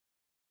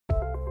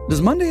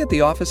Does Monday at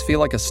the office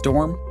feel like a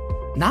storm?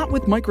 Not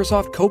with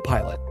Microsoft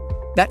Copilot.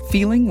 That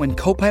feeling when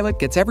Copilot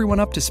gets everyone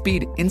up to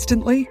speed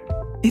instantly?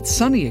 It's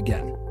sunny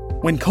again.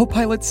 When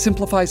Copilot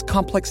simplifies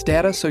complex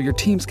data so your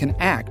teams can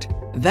act,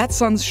 that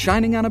sun's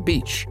shining on a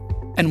beach.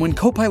 And when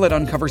Copilot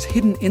uncovers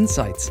hidden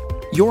insights,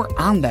 you're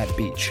on that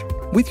beach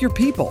with your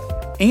people,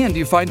 and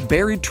you find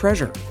buried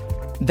treasure.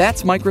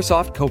 That's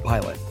Microsoft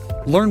Copilot.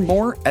 Learn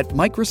more at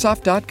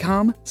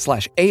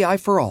Microsoft.com/AI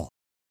for all.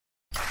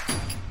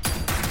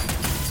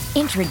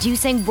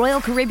 Introducing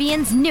Royal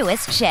Caribbean's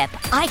newest ship,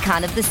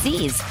 Icon of the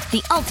Seas,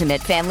 the ultimate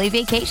family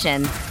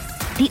vacation.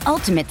 The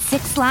ultimate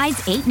 6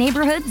 slides, 8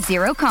 neighborhoods,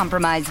 0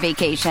 compromise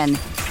vacation.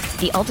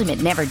 The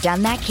ultimate never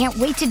done that, can't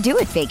wait to do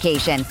it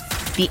vacation.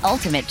 The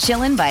ultimate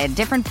chillin' by a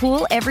different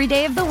pool every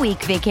day of the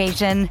week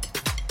vacation.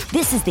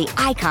 This is the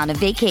Icon of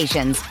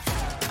vacations.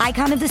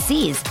 Icon of the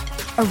Seas,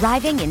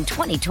 arriving in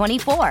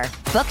 2024.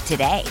 Book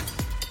today.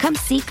 Come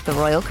seek the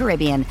Royal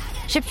Caribbean.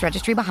 Ships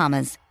Registry,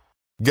 Bahamas.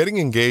 Getting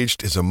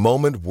engaged is a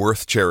moment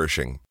worth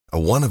cherishing. A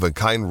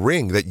one-of-a-kind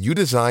ring that you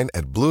design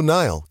at Blue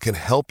Nile can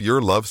help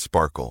your love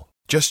sparkle.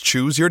 Just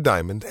choose your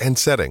diamond and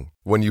setting.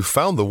 When you've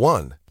found the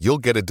one, you'll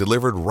get it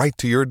delivered right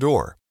to your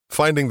door.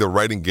 Finding the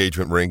right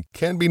engagement ring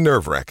can be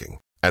nerve-wracking.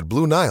 At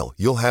Blue Nile,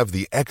 you'll have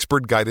the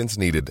expert guidance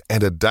needed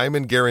and a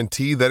diamond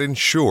guarantee that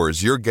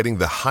ensures you're getting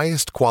the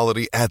highest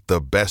quality at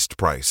the best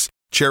price.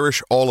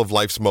 Cherish all of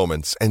life's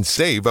moments and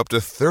save up to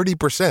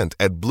 30%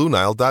 at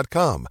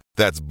BlueNile.com.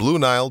 That's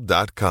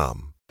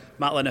BlueNile.com.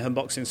 Matt Lenehan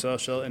Boxing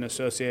Social in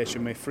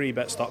association with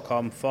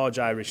freebets.com, Forge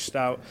Irish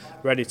Stout,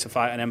 ready to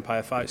fight an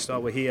Empire Fight Store.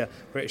 We're here,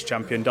 British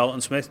champion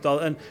Dalton Smith.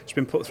 Dalton, it's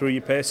been put through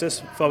your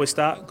paces. Before we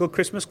start, good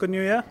Christmas, good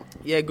New Year?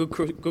 Yeah, good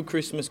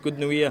Christmas, good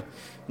New Year.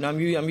 You know, I'm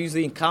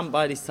usually in camp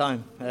by this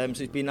time, so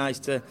it's been nice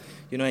to,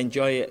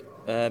 enjoy it,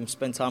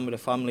 spend time with the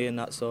family and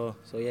that. So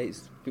yeah,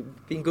 it's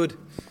been good.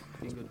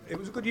 It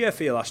was a good year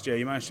for you last year.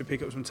 You managed to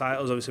pick up some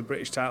titles, obviously a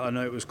British title. I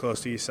know it was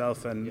close to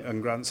yourself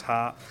and Grant's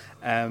heart,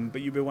 but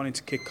you've been wanting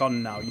to kick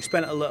on now. You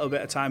spent a little bit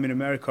of time in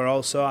America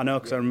also, I know,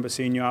 because I remember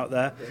seeing you out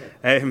there.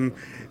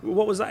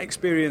 What was that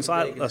experience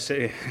like last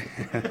year?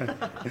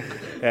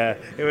 Yeah,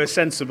 it was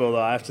sensible though,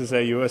 I have to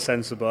say, you were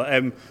sensible.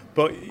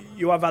 But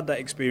you have had that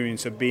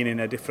experience of being in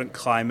a different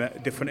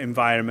climate, different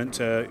environment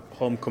to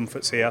home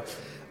comforts here.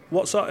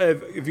 What sort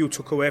of have you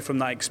took away from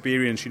that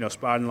experience,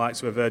 sparring the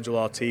likes of Virgil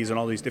Ortiz and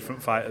all these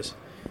different fighters?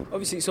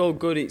 Obviously it's all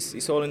good,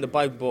 it's all in the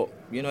bag, but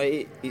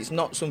it's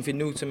not something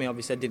new to me.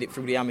 Obviously I did it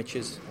through the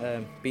amateurs,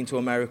 been to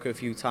America a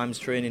few times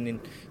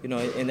training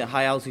in the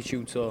high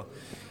altitude, so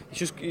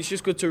it's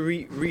just good to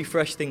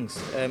refresh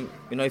things.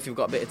 If you've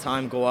got a bit of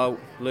time, go out,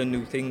 learn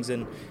new things,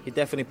 and it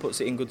definitely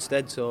puts it in good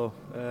stead. So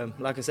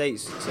like I say,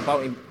 it's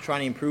about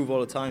trying to improve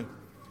all the time.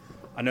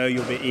 I know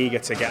you'll be eager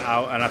to get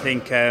out, and I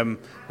think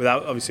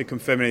without obviously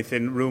confirming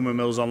anything, rumour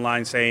mills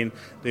online saying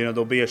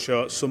there'll be a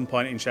show at some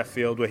point in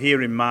Sheffield. We're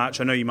here in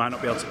March. I know you might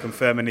not be able to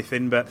confirm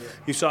anything, but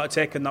you've sort of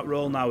taken that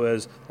role now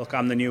as, look,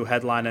 I'm the new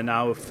headliner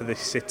now for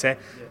this city.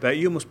 But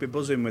you must be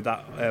buzzing with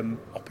that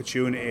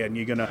opportunity, and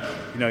you're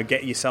gonna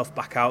get yourself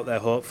back out there.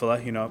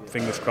 Hopefully,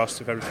 fingers crossed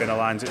if everything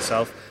aligns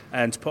itself,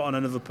 and to put on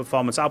another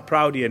performance. How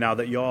proud are you now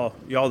that you're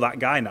that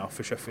guy now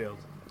for Sheffield?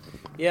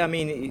 Yeah, I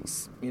mean,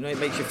 it's it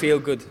makes you feel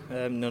good.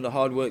 The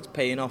hard work's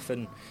paying off,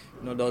 and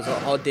those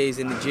hard days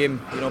in the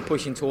gym,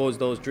 pushing towards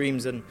those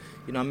dreams, and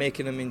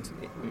making them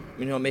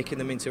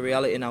into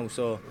reality now.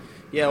 So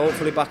yeah,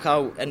 hopefully back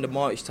out end of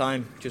March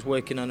time, just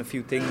working on a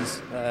few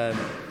things, for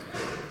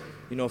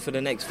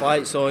the next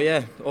fight. So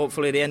yeah,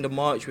 hopefully at the end of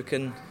March we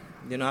can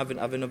have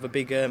another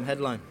big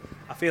headline.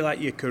 I feel like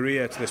your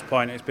career to this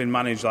point, it's been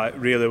managed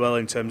really well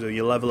in terms of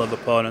your level of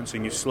opponents,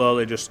 and you're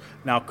slowly just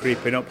now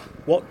creeping up.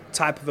 What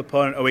type of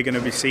opponent are we going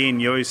to be seeing?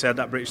 You always said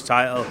that British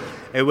title.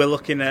 We're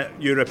looking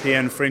at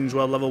European fringe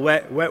world level.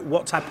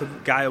 What type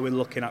of guy are we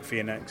looking at for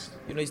you next?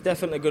 He's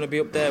definitely going to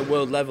be up there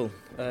world level.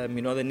 The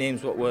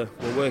names what we're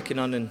working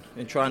on and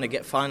trying to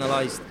get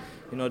finalised.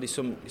 There's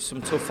some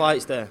tough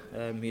fights there.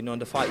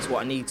 The fight's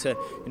what I need to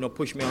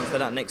push me on to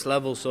that next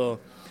level. So.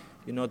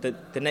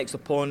 The next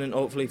opponent,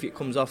 hopefully if it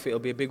comes off, it'll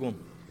be a big one.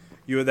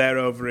 You were there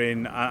over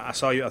in, I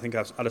saw you, I think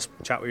I had a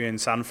chat with you in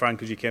San Fran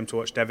because you came to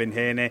watch Devin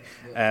Haney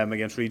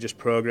against Regis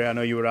Prograis. I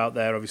know you were out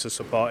there obviously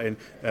supporting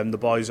the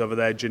boys over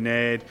there,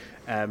 Junaid,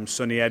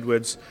 Sonny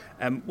Edwards.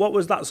 What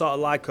was that sort of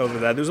like over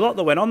there? There was a lot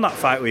that went on that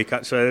fight week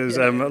actually. There was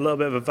a little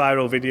bit of a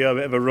viral video, a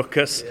bit of a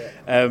ruckus.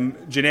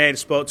 Junaid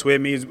spoke to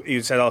him,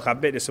 he said, look, I'm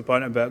a bit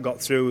disappointed but got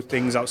through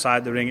things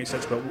outside the ring,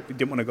 etc. But he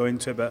didn't want to go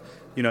into it, but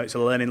it's a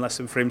learning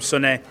lesson for him.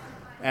 Sonny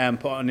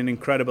put on an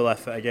incredible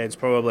effort against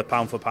probably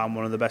pound for pound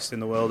one of the best in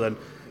the world, and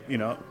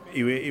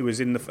he was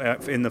in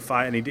the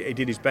fight and he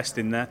did his best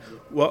in there.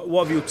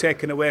 What have you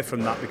taken away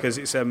from that? Because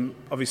it's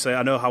obviously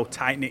I know how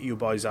tight knit you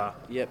boys are.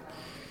 Yep.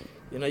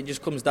 It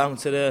just comes down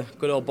to the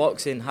good old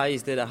boxing.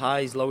 Highs to the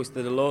highs, lowest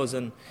to the lows,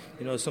 and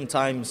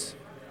sometimes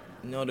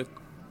the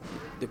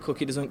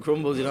cookie doesn't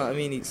crumble. You know what I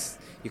mean? It's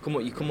you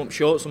come up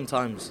short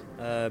sometimes.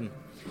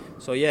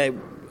 So yeah,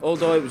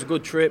 although it was a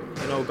good trip,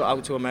 got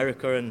out to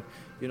America and.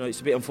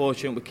 It's a bit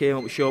unfortunate we came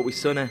up short with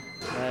Sonny.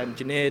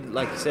 Junaid,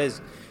 like he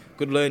says,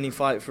 good learning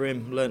fight for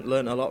him.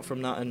 Learned a lot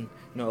from that, and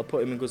it'll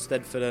put him in good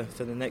stead for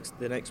the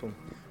next one.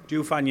 Do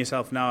you find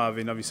yourself now,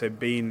 having obviously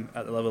been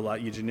at the level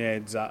like your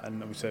Junaid's at,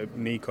 and obviously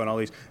Nico and all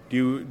these,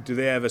 do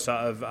they ever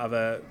sort of have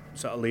a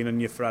sort of lean on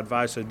you for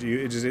advice, or do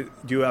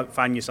you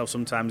find yourself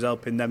sometimes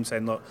helping them,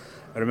 saying, look,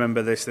 I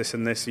remember this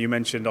and this? You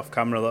mentioned off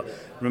camera, look,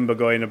 I remember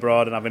going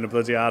abroad and having a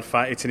bloody hard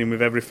fight, hitting him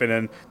with everything,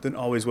 and didn't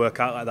always work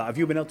out like that. Have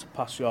you been able to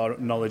pass your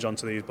knowledge on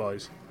to these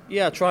boys?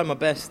 Yeah, I try my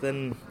best,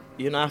 and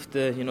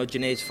after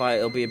Junaid's fight,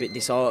 it'll be a bit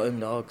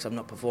disheartened because I've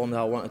not performed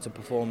how I wanted to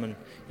perform,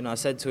 and I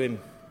said to him,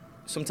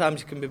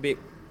 sometimes you can be a bit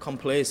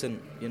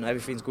complacent,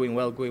 everything's going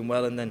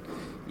well, and then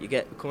you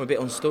become a bit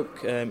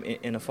unstuck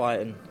in a fight,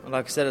 and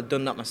like I said, I've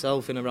done that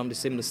myself in around a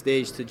similar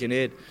stage to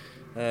Junaid.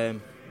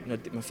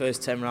 My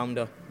first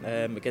 10-rounder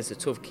against a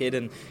tough kid,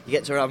 and you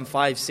get to around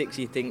 5-6,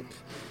 you think,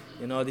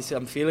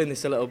 I'm feeling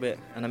this a little bit,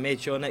 and I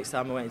made sure next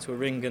time I went into a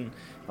ring and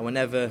I were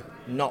never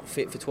not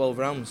fit for 12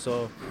 rounds.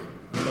 So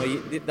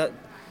that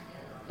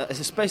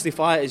especially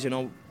fighters,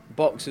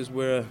 boxers,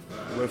 we're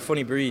a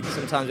funny breed.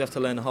 Sometimes we have to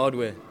learn the hard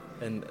way.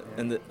 And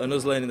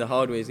us learning the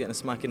hard way is getting a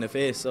smack in the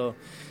face. So,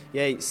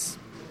 yeah, it's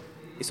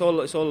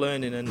all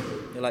learning, and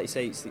like you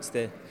say, it's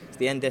the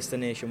end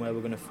destination where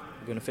we're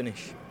gonna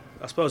finish.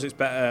 I suppose it's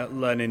better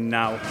learning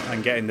now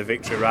and getting the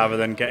victory rather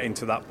than getting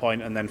to that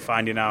point and then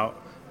finding out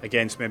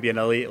against maybe an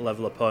elite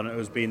level opponent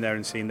who's been there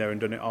and seen there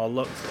and done it all.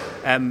 Look,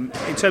 in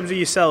terms of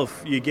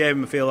yourself, your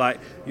game, I feel like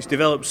you've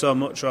developed so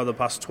much over the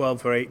past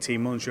 12 or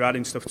 18 months. You're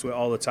adding stuff to it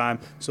all the time.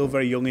 Still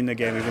very young in the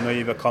game, even though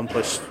you've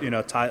accomplished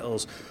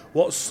titles.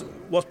 What's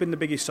been the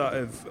biggest sort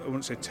of, I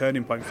wouldn't say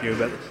turning point for you,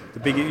 but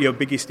your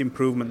biggest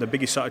improvement, the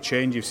biggest sort of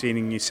change you've seen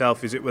in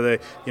yourself? Is it whether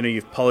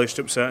you've polished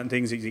up certain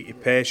things? Is it your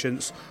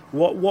patience?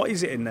 What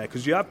is it in there?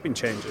 Because you have been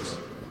changes.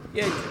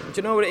 Yeah, do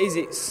you know what it is?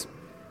 It's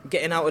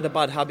getting out of the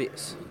bad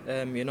habits.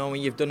 When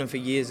you've done them for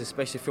years,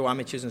 especially through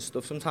amateurs and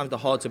stuff, sometimes they're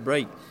hard to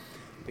break.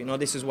 But,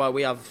 this is why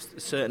we have a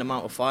certain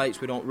amount of fights.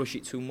 We don't rush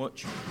it too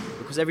much,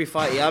 because every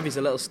fight you have is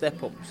a little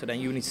step up. So then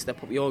you need to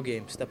step up your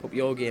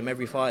game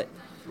every fight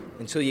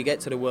until you get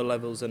to the world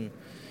levels, and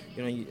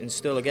and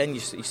still again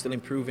you're still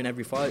improving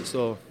every fight.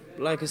 So,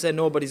 like I said,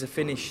 nobody's a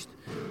finished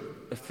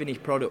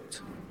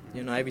product.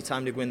 Every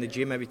time they go in the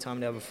gym, every time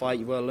they have a fight,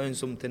 you've got to learn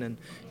something.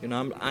 And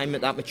I'm at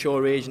that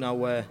mature age now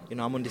where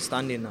I'm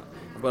understanding that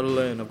I've got to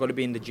learn. I've got to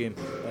be in the gym.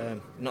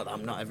 Not that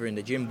I'm not ever in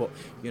the gym, but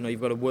you've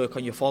got to work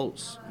on your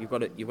faults. You've got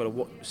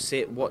to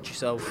sit, watch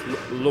yourself,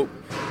 look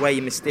where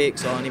your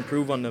mistakes are, and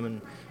improve on them.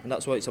 And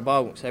that's what it's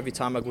about. So every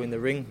time I go in the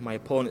ring, my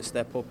opponents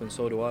step up, and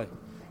so do I.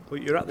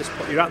 But you're at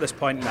this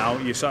point now.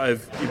 You're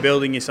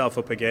building yourself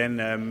up again,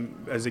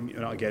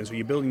 so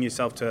you're building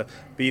yourself to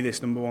be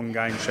this number one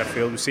guy in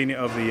Sheffield. We've seen it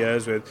over the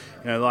years with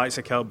the likes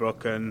of Kell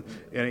Brook and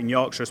in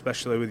Yorkshire,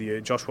 especially with you,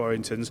 Josh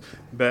Warringtons.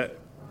 But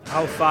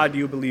how far do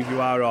you believe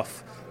you are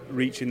off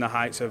reaching the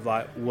heights of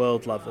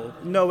world level?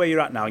 Know where you're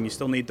at now, and you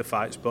still need the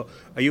fights. But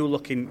are you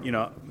looking,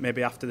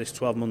 maybe after this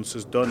 12 months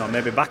is done, or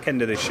maybe back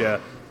end of this year,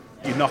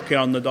 you're knocking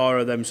on the door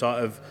of them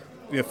sort of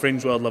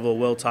fringe world level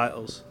world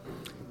titles?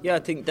 Yeah, I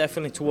think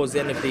definitely towards the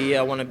end of the year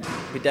I want to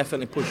be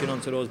definitely pushing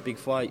on to those big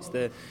fights,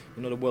 the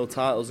world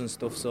titles and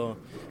stuff. So,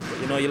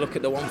 you look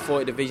at the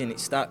 140 division,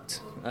 it's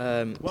stacked.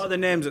 What are the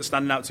names that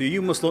stand out to you?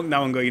 You must look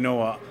now and go, you know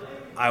what,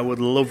 I would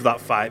love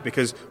that fight,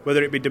 because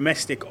whether it be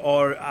domestic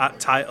or at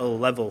title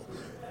level,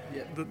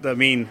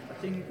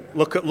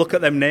 look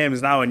at them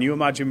names now, and you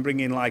imagine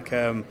bringing your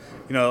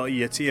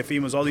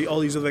Tiafimas, all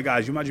these other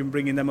guys. You imagine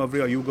bringing them over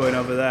here, or you going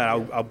over there.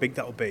 How big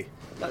that would be.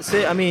 That's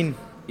it.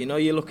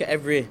 You look at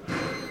every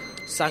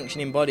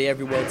sanctioning body,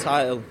 every world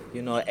title,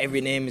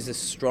 every name is as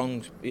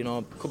strong,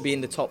 could be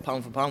in the top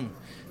pound for pound.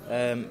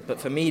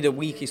 But for me, the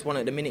weakest one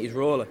at the minute is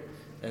Roller.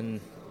 And,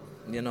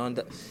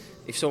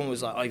 if someone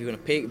was like, oh, you're going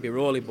to pick, it'd be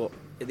Rolly. But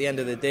at the end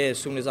of the day, as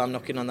soon as I'm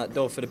knocking on that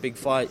door for the big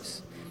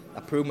fights,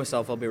 I prove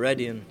myself, I'll be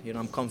ready, and,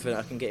 I'm confident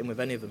I can get in with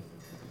any of them.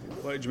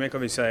 What did you make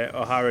of his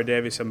O'Hara,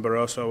 Davis and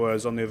Barroso?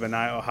 Whereas on the other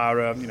night,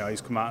 O'Hara,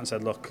 he's come out and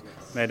said, look,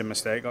 made a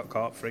mistake, got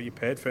caught for it, you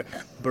paid for it.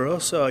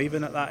 Barroso,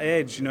 even at that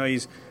age,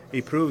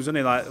 he proves, doesn't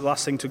he? The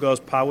last thing to go is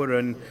power,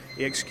 and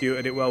he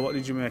executed it well. What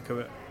did you make of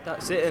it?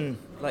 That's it, and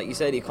like you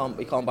said, he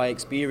can't buy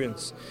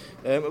experience.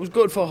 It was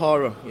good for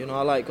O'Hara.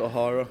 I like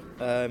O'Hara.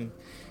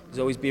 He's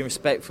always been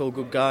respectful,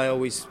 good guy.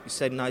 Always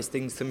said nice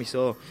things to me.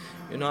 So,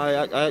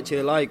 I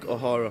actually like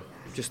O'Hara.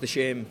 Just a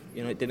shame,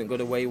 it didn't go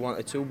the way he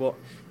wanted to. But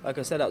like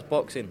I said, that's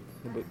boxing.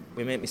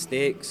 We make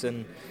mistakes,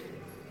 and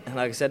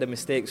like I said, the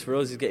mistakes for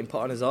us is getting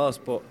put on his arse.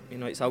 But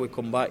it's how we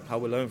come back, how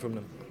we learn from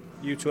them.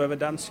 You two ever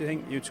dance? You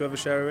think you two ever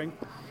share a ring?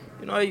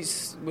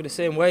 It's we're the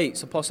same weight.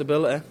 It's a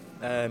possibility.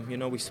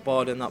 We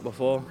sparred in that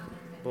before,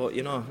 but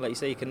like you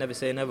say, you can never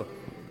say never.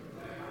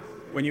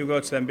 When you go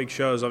to them big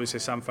shows, obviously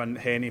San Fran,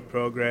 Haney,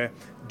 Prograis,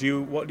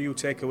 what do you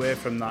take away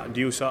from that? Do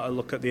you sort of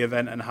look at the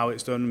event and how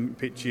it's done,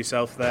 picture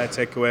yourself there,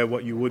 take away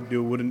what you would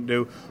do, wouldn't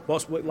do?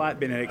 What's it like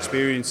being an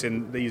experience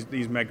in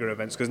these mega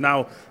events? Because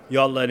now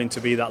you're learning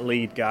to be that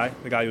lead guy,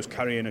 the guy who's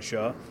carrying a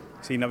show.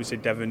 Seen obviously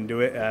Devon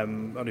do it,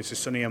 obviously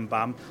Sonny and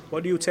Bam.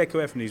 What do you take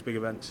away from these big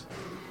events?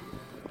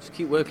 Just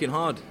keep working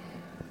hard.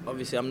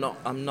 obviously I'm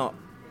not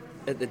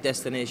at the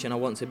destination I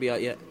want to be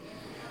at yet.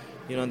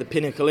 You know, and the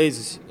pinnacle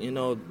is, you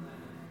know,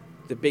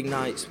 the big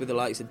nights with the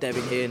likes of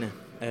Devin Haney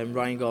and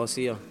Ryan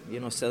Garcia, you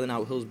know, selling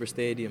out Hillsborough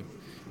Stadium.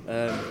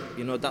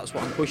 You know, that's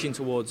what I'm pushing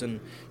towards, and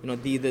you know,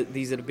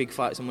 these are the big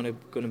fights I'm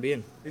going to be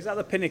in. Is that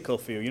the pinnacle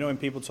for you? You know, when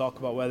people talk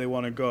about where they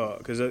want to go,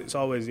 because it's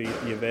always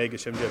your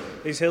Vegas gym.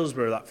 Is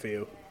Hillsborough that for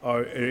you,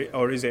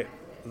 or is it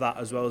that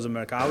as well as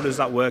America? How does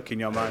that work in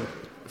your mind?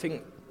 I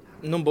think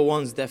number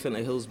one's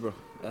definitely Hillsborough.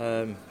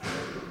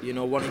 You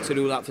know, wanting to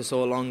do that for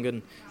so long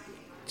and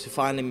to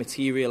finally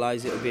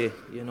materialise it'll be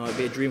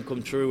a dream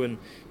come true, and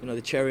you know,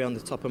 the cherry on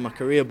the top of my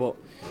career. But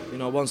you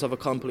know, once I've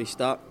accomplished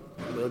that,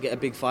 we'll get a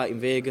big fight in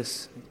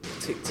Vegas,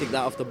 tick that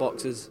off the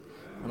boxes,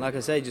 and like I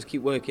say, just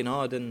keep working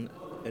hard and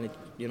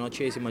you know,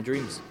 chasing my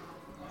dreams.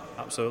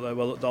 Absolutely.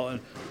 Well, look,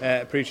 Dalton,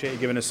 appreciate you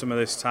giving us some of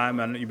this time,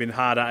 and you've been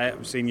hard at it.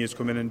 I've seen you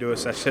come in and do a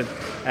session.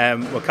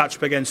 We'll catch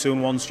up again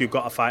soon once you've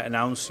got a fight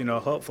announced, you know,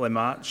 hopefully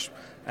March,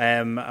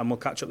 and we'll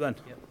catch up then.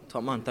 Yep.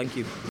 Top man, thank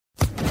you.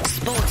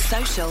 Sports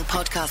Social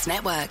Podcast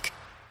Network.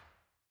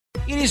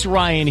 It is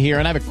Ryan here,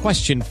 and I have a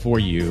question for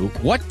you.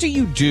 What do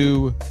you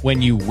do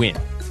when you win?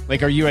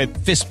 Like, are you a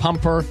fist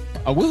pumper,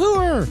 a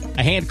woohooer,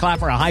 a hand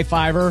clapper, a high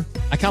fiver?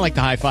 I kind of like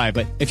the high five,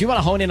 but if you want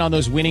to hone in on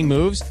those winning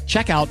moves,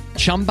 check out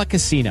Chumba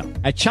Casino.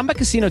 At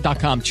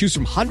ChumbaCasino.com, choose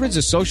from hundreds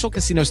of social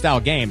casino-style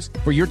games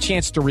for your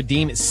chance to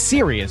redeem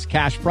serious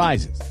cash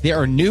prizes. There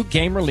are new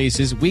game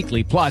releases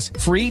weekly, plus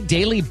free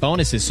daily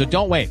bonuses, so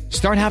don't wait.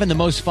 Start having the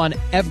most fun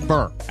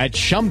ever at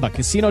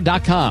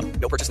ChumbaCasino.com.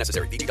 No purchase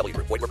necessary. VGW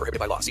Group. Void where prohibited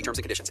by law. See terms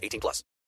and conditions. 18+.